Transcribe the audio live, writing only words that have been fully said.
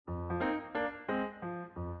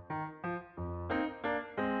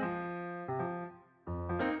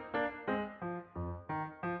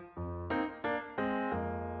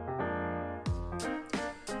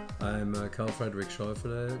I'm Karl-Friedrich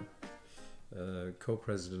Scheufele,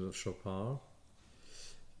 co-president of Chopard.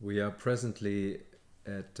 We are presently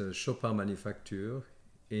at Chopard Manufacture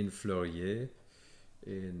in Fleurier,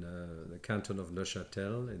 in the canton of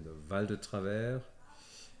Neuchâtel, in the Val de Travers.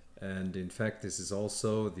 And in fact, this is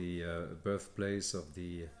also the birthplace of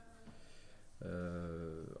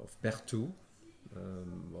Berthoud,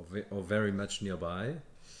 or very much nearby.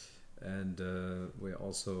 And we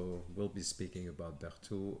also will be speaking about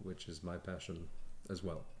Berthoud, which is my passion as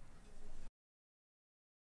well.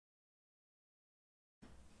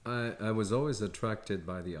 I was always attracted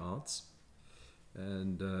by the arts,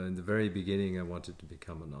 and in the very beginning I wanted to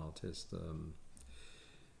become an artist.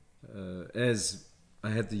 As I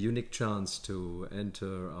had the unique chance to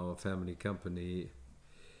enter our family company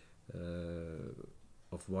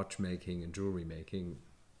of watchmaking and jewelry making,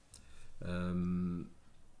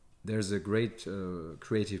 there's a great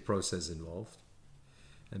creative process involved,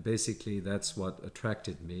 and basically that's what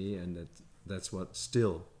attracted me, and that's what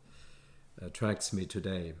still attracts me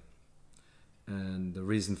today, and the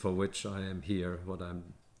reason for which I am here, what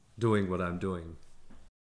I'm doing.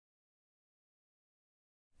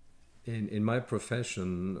 In my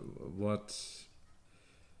profession, what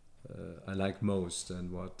I like most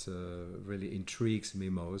and what really intrigues me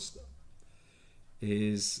most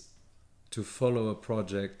is to follow a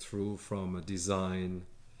project through from a design,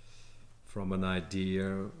 from an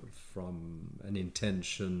idea, from an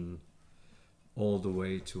intention, all the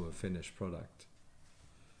way to a finished product.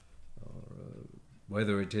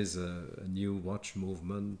 Whether it is a new watch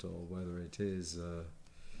movement, or whether it is a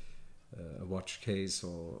watch case,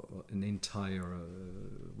 or an entire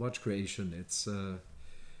watch creation, it's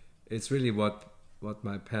really what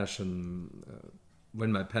my passion,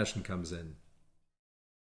 when my passion comes in.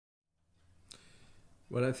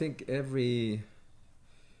 Well, I think every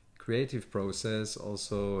creative process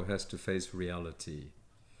also has to face reality.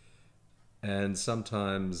 And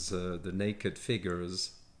sometimes the naked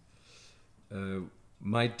figures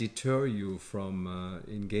might deter you from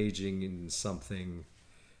engaging in something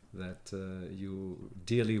that you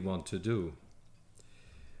dearly want to do.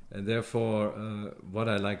 And therefore, what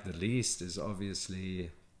I like the least is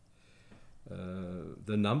obviously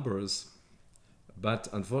the numbers. But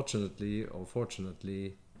unfortunately, or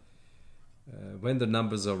fortunately, when the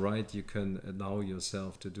numbers are right, you can allow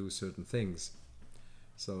yourself to do certain things.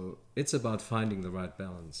 So it's about finding the right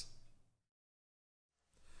balance.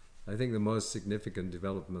 I think the most significant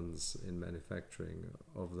developments in manufacturing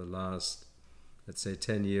over the last, let's say,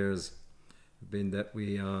 10 years have been that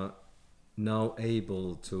we are now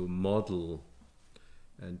able to model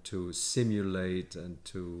and to simulate and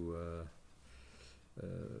to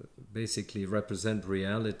basically represent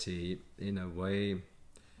reality in a way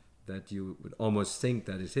that you would almost think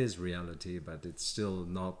that it is reality, but it's still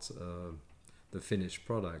not the finished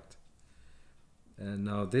product. And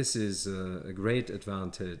now this is a great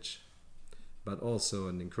advantage, but also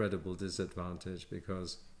an incredible disadvantage,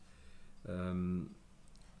 because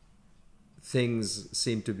things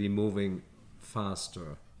seem to be moving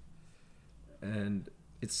faster, and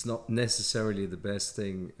it's not necessarily the best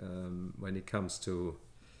thing when it comes to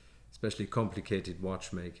especially complicated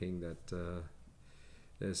watchmaking, that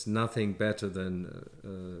there's nothing better than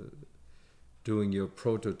doing your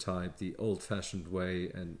prototype the old-fashioned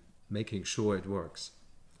way and making sure it works.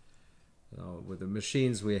 Now, with the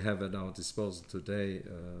machines we have at our disposal today,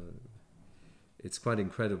 it's quite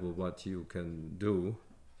incredible what you can do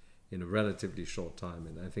in a relatively short time,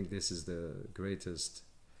 and I think this is the greatest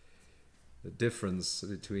difference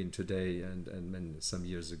between today and some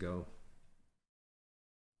years ago.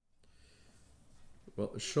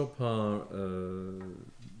 Well, Chopard,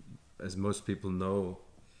 as most people know,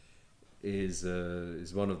 is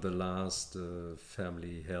one of the last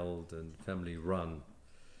family-held and family-run,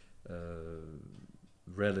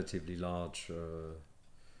 relatively large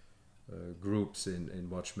groups in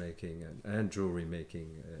watchmaking and jewelry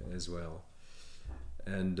making as well,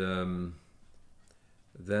 and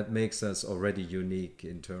that makes us already unique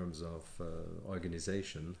in terms of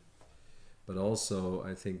organization. But also,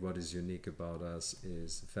 I think what is unique about us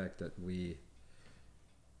is the fact that we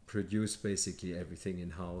produce basically everything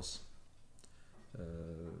in-house,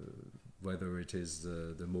 whether it is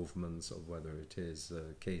the movements, or whether it is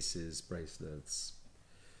cases, bracelets,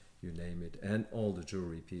 you name it, and all the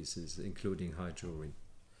jewelry pieces, including high jewelry.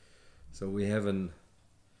 So we have an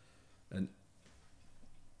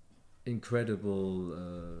incredible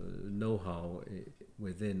know-how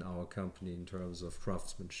within our company in terms of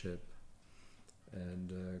craftsmanship,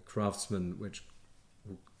 and craftsmen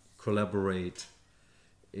who collaborate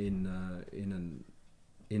in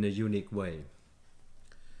a unique way.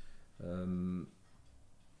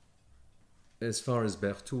 As far as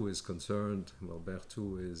Berthoud is concerned, well,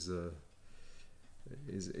 Berthoud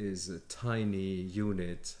is a tiny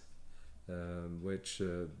unit which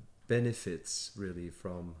benefits really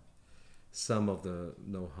from some of the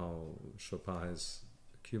know-how Chopard has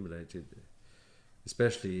accumulated,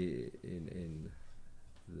 especially in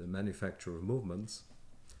the manufacture of movements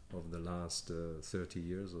of the last 30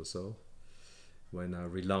 years or so, when I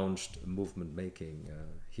relaunched movement making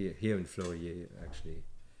here in Fleurier, actually,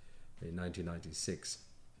 in 1996.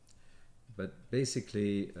 But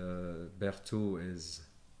basically, Berthoud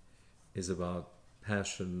is about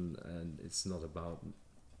passion, and it's not about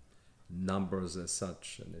numbers as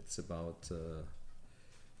such, and it's about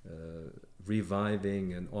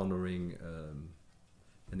reviving and honoring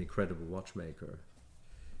an incredible watchmaker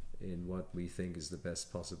in what we think is the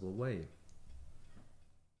best possible way.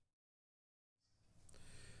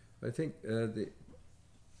 I think the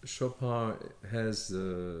Chopard has,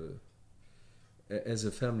 as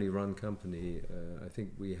a family-run company, I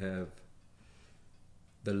think we have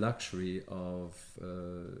the luxury of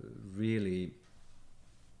really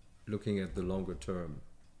looking at the longer term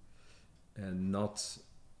and not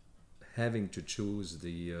having to choose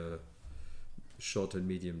the short and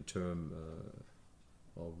medium term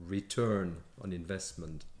or return on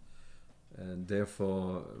investment, and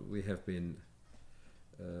therefore we have been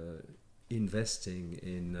investing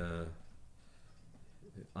in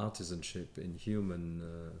artisanship, in human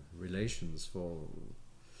relations for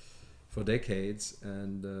decades,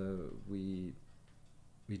 and we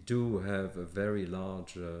do have a very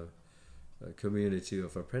large community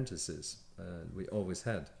of apprentices, and we always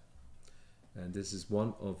had, and this is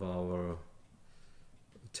one of our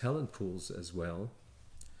talent pools as well,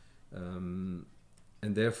 and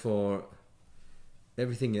therefore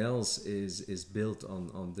everything else is built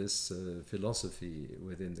on this philosophy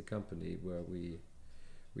within the company, where we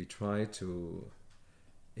try to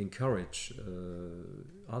encourage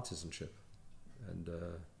artisanship and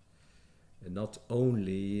not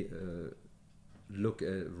only look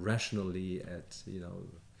rationally at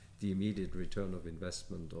the immediate return of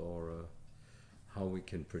investment, or how we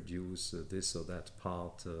can produce this or that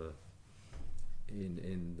part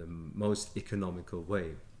in the most economical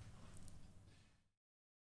way.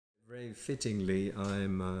 Very fittingly,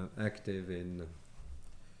 I'm active in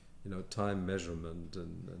time measurement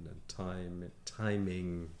and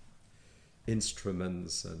timing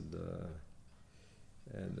instruments, and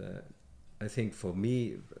I think for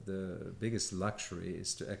me the biggest luxury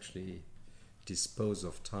is to actually dispose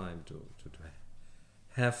of time, to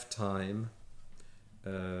have time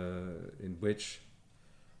in which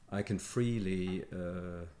I can freely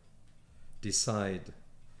decide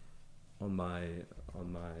on my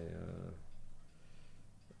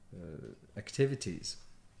activities.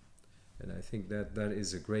 And I think that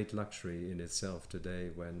is a great luxury in itself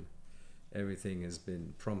today, when everything has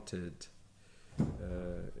been prompted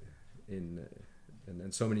and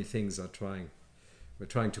so many things we're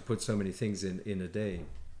trying to put so many things in a day,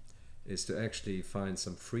 is to actually find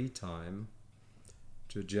some free time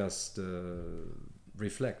to just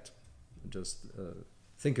reflect, just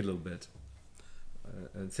think a little bit,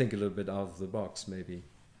 and think a little bit out of the box maybe.